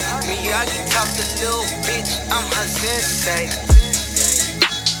doggy talk to little bitch, I'm her sensei.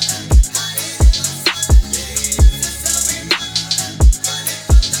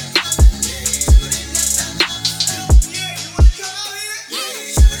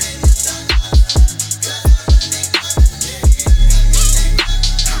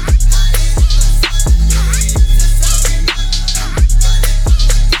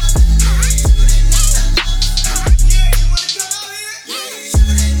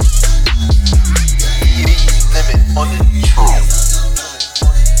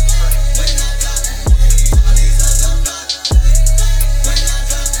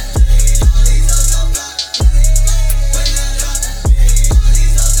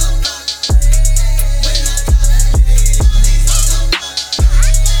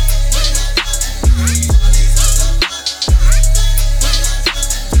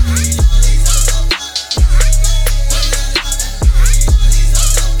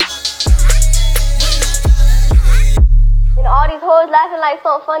 All these hoes laughing like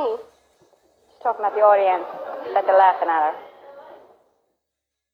something funny. Talking at the audience, like they're laughing at her.